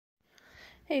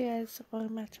Hey guys,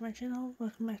 welcome back to my channel.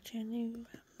 Welcome back to a new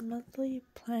monthly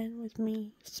plan with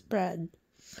me spread.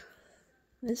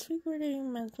 This week we're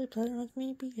doing monthly plan with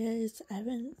me because I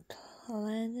haven't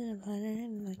planned in a planner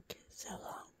in like so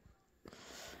long.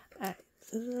 Alright,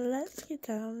 so let's get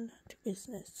down to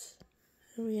business.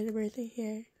 So we had a birthday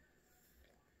here,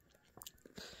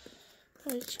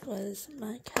 which was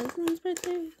my cousin's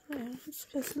birthday, my aunt's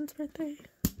cousin's birthday.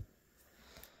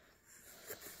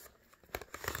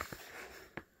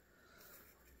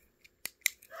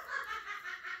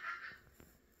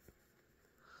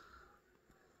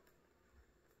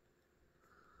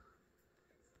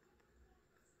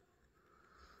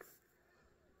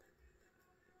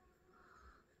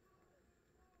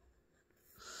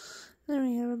 Then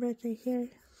we have a birthday here.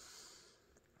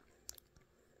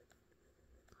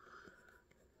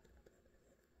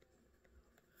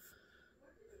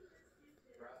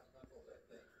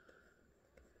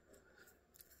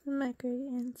 And my great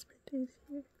aunt's birthday is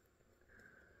here.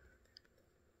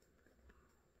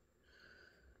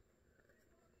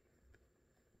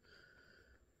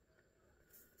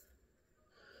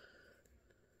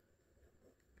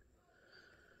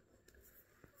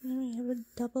 And then we have a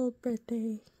double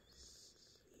birthday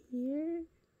here.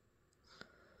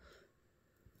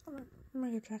 Hold on, I'm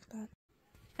gonna track that.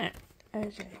 Alright, I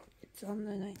was right. It's on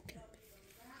the 19th.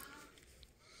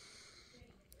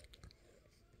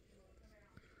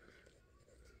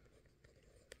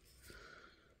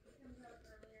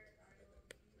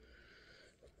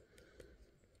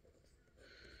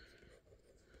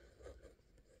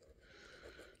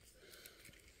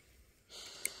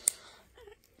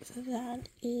 So that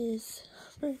is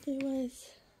birthday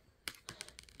wise.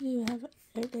 We have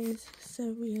birthdays,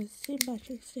 so we have St.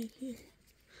 Patrick's Day here.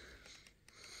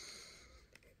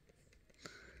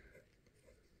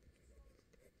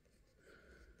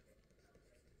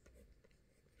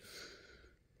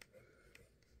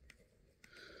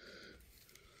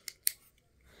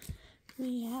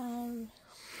 We have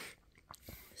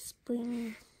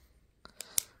spring,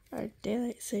 our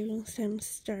daylight savings time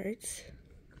starts.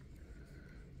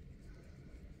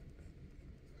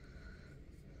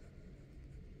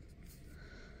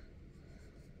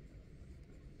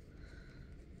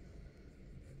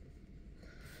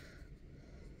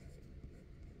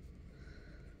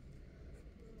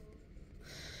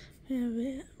 We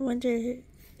have winter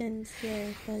ends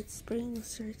there, but spring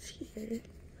starts here.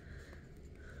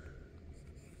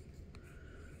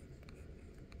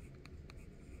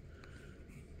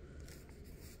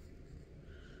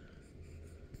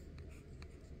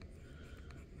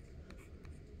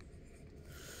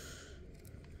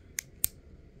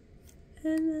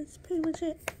 And that's pretty much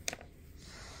it.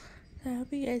 So I hope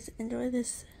you guys enjoy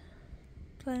this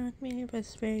plan with me. It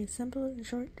was very simple and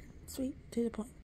short and sweet to the point.